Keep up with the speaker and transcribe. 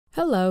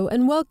Hello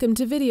and welcome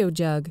to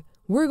Videojug.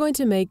 We're going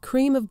to make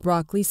cream of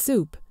broccoli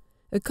soup,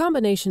 a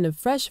combination of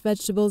fresh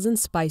vegetables and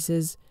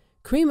spices.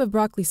 Cream of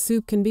broccoli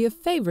soup can be a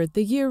favorite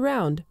the year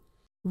round.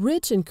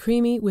 Rich and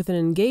creamy with an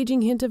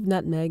engaging hint of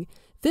nutmeg,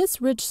 this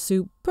rich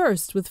soup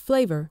bursts with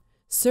flavor.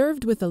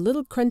 Served with a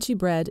little crunchy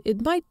bread,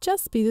 it might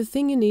just be the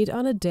thing you need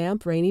on a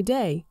damp, rainy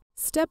day.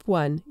 Step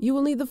 1. You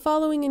will need the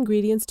following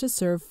ingredients to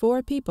serve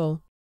 4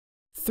 people.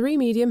 3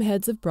 medium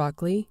heads of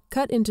broccoli,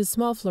 cut into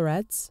small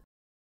florets.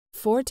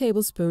 4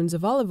 tablespoons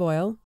of olive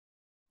oil,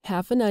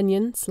 half an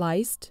onion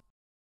sliced,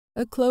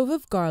 a clove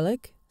of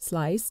garlic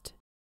sliced,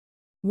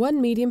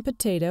 1 medium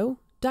potato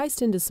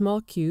diced into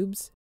small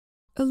cubes,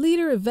 a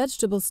liter of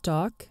vegetable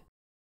stock,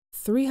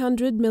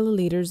 300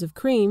 milliliters of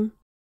cream,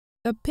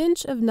 a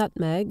pinch of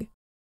nutmeg,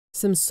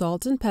 some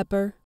salt and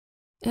pepper,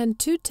 and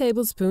 2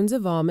 tablespoons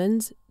of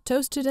almonds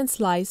toasted and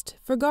sliced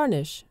for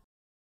garnish.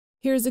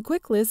 Here's a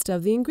quick list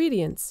of the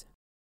ingredients.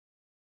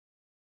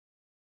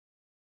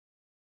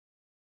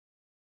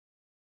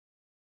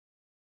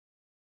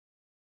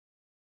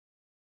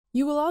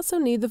 You will also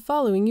need the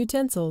following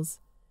utensils: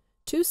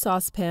 2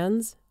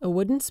 saucepans, a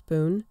wooden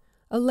spoon,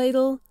 a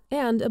ladle,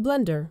 and a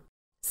blender.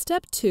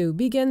 Step 2.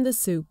 Begin the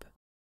soup.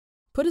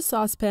 Put a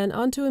saucepan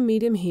onto a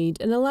medium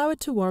heat and allow it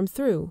to warm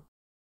through.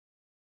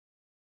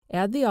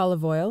 Add the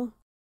olive oil,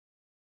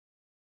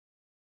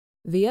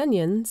 the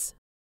onions,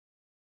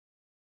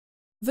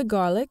 the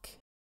garlic,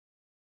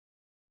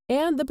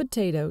 and the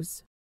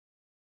potatoes.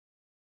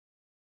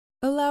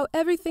 Allow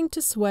everything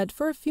to sweat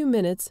for a few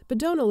minutes, but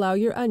don't allow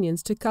your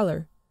onions to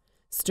color.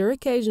 Stir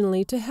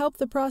occasionally to help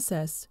the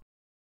process.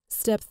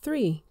 Step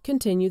 3.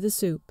 Continue the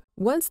soup.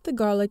 Once the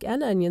garlic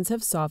and onions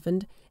have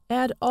softened,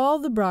 add all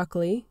the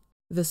broccoli,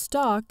 the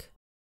stock,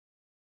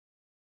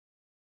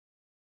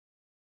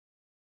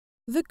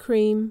 the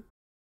cream,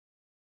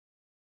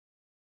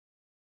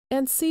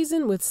 and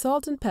season with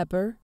salt and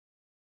pepper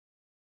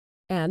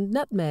and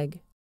nutmeg.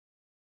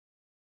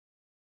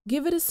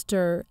 Give it a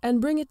stir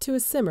and bring it to a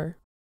simmer.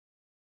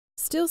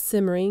 Still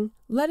simmering,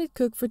 let it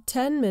cook for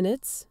 10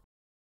 minutes.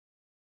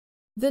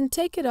 Then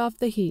take it off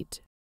the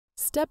heat.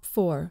 Step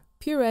 4.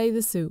 Puree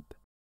the soup.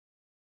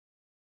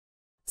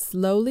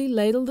 Slowly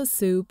ladle the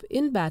soup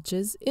in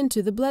batches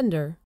into the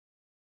blender.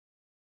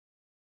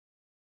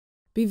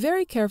 Be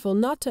very careful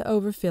not to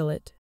overfill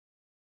it.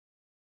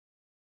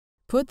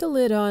 Put the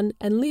lid on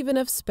and leave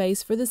enough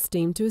space for the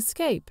steam to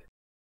escape.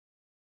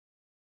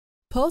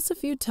 Pulse a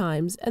few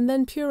times and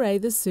then puree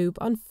the soup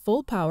on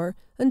full power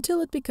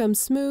until it becomes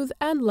smooth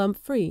and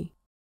lump-free.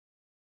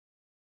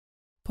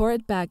 Pour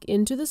it back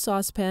into the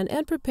saucepan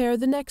and prepare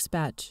the next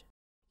batch.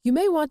 You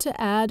may want to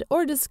add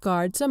or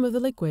discard some of the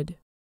liquid.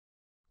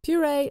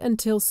 Puree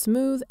until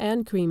smooth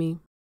and creamy.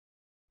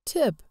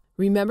 Tip: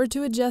 remember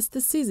to adjust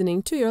the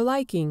seasoning to your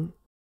liking.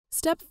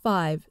 Step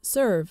 5.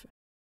 Serve.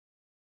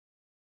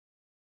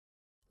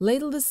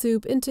 Ladle the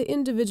soup into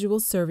individual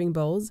serving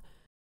bowls.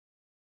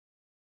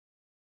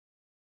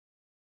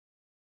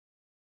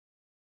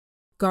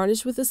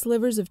 Garnish with the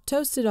slivers of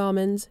toasted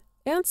almonds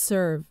and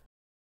serve.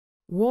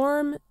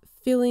 Warm,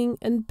 filling,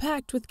 and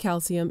packed with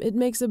calcium, it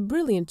makes a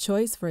brilliant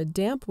choice for a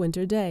damp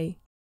winter day.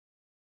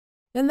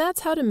 And that's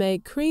how to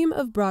make cream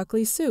of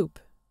broccoli soup.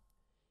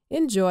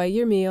 Enjoy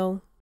your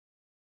meal.